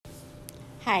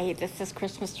Hi, this is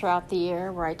Christmas Throughout the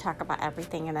Year, where I talk about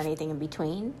everything and anything in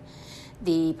between.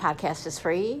 The podcast is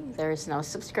free. There's no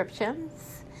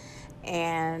subscriptions.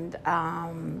 And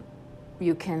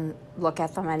you can look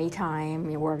at them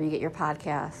anytime, wherever you get your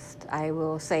podcast. I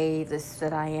will say this,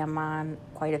 that I am on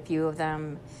quite a few of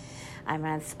them. I'm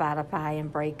on Spotify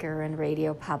and Breaker and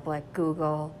Radio Public,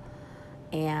 Google,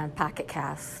 and Pocket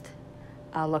Cast.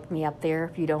 Look me up there.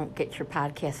 If you don't get your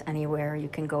podcast anywhere, you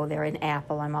can go there. In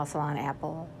Apple, I'm also on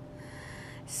Apple.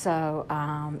 So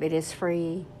it is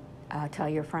free. Tell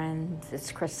your friends.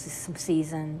 It's Christmas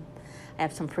season. I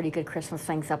have some pretty good Christmas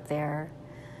things up there.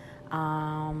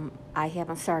 I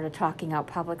haven't started talking out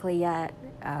publicly yet.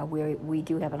 We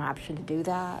do have an option to do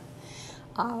that.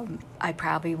 I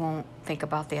probably won't think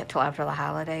about that till after the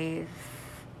holidays.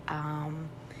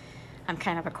 I'm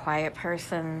kind of a quiet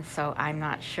person, so I'm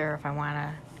not sure if I want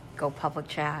to go public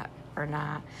chat or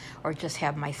not, or just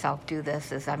have myself do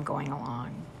this as I'm going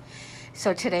along.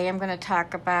 So today I'm going to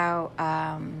talk about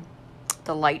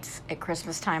the lights at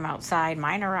Christmas time outside.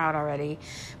 Mine are out already.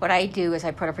 What I do is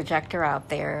I put a projector out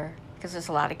there because there's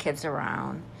a lot of kids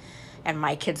around, and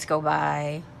my kids go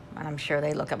by, and I'm sure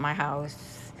they look at my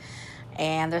house.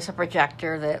 And there's a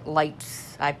projector that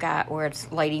lights, I've got where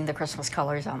it's lighting the Christmas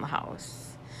colors on the house.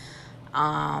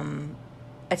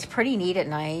 It's pretty neat at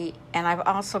night. And I've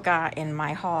also got in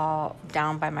my hall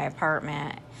down by my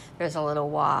apartment, there's a little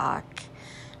walk.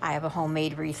 I have a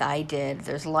homemade wreath I did.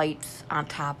 There's lights on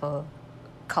top of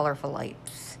colorful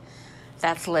lights.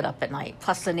 That's lit up at night.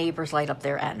 Plus the neighbors light up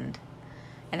their end.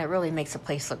 And it really makes the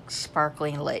place look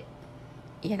sparkling lit,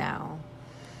 you know.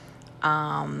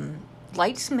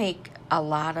 Lights make a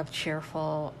lot of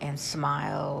cheerful and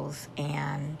smiles,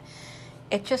 and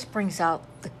it just brings out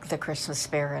the Christmas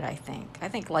spirit, I think. I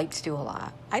think lights do a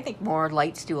lot. I think more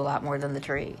lights do a lot more than the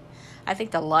tree. I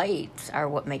think the lights are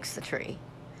what makes the tree.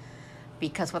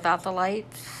 Because without the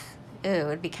lights,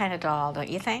 it'd be kind of dull, don't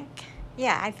you think?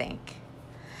 Yeah, I think.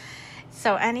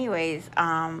 So anyways,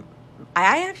 I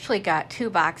actually got 2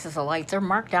 boxes of lights. They're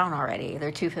marked down already.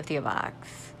 They're $2.50 a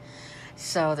box.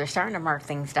 So they're starting to mark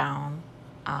things down,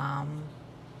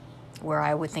 where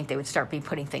I would think they would start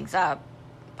putting things up.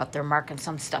 But they're marking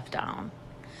some stuff down.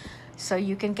 So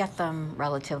you can get them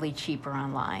relatively cheaper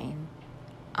online.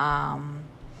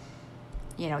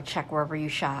 Check wherever you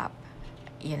shop,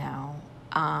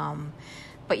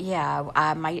 But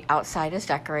yeah, my outside is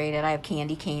decorated. I have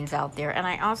candy canes out there. And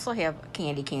I also have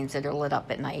candy canes that are lit up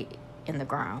at night in the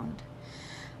ground.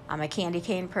 I'm a candy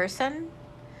cane person.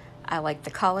 I like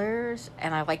the colors.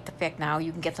 And I like the fact now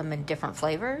you can get them in different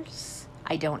flavors.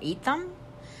 I don't eat them,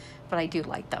 but I do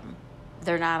like them.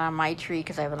 They're not on my tree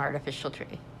because I have an artificial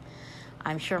tree.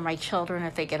 I'm sure my children,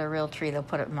 if they get a real tree, they'll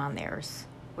put them on theirs,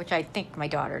 which I think my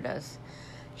daughter does.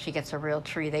 She gets a real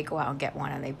tree, they go out and get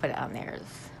one, and they put it on theirs.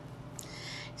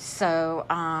 So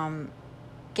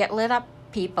get lit up,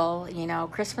 people.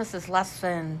 Christmas is less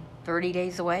than 30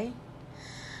 days away.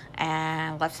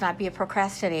 And let's not be a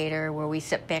procrastinator where we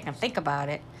sit back and think about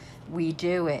it. We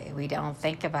do it. We don't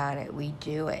think about it. We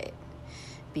do it.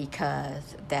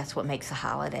 Because that's what makes a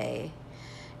holiday.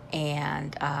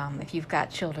 And if you've got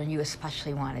children, you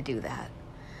especially want to do that.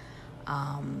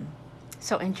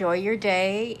 So enjoy your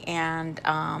day and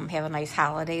have a nice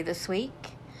holiday this week.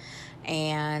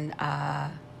 And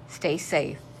stay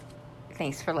safe.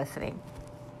 Thanks for listening.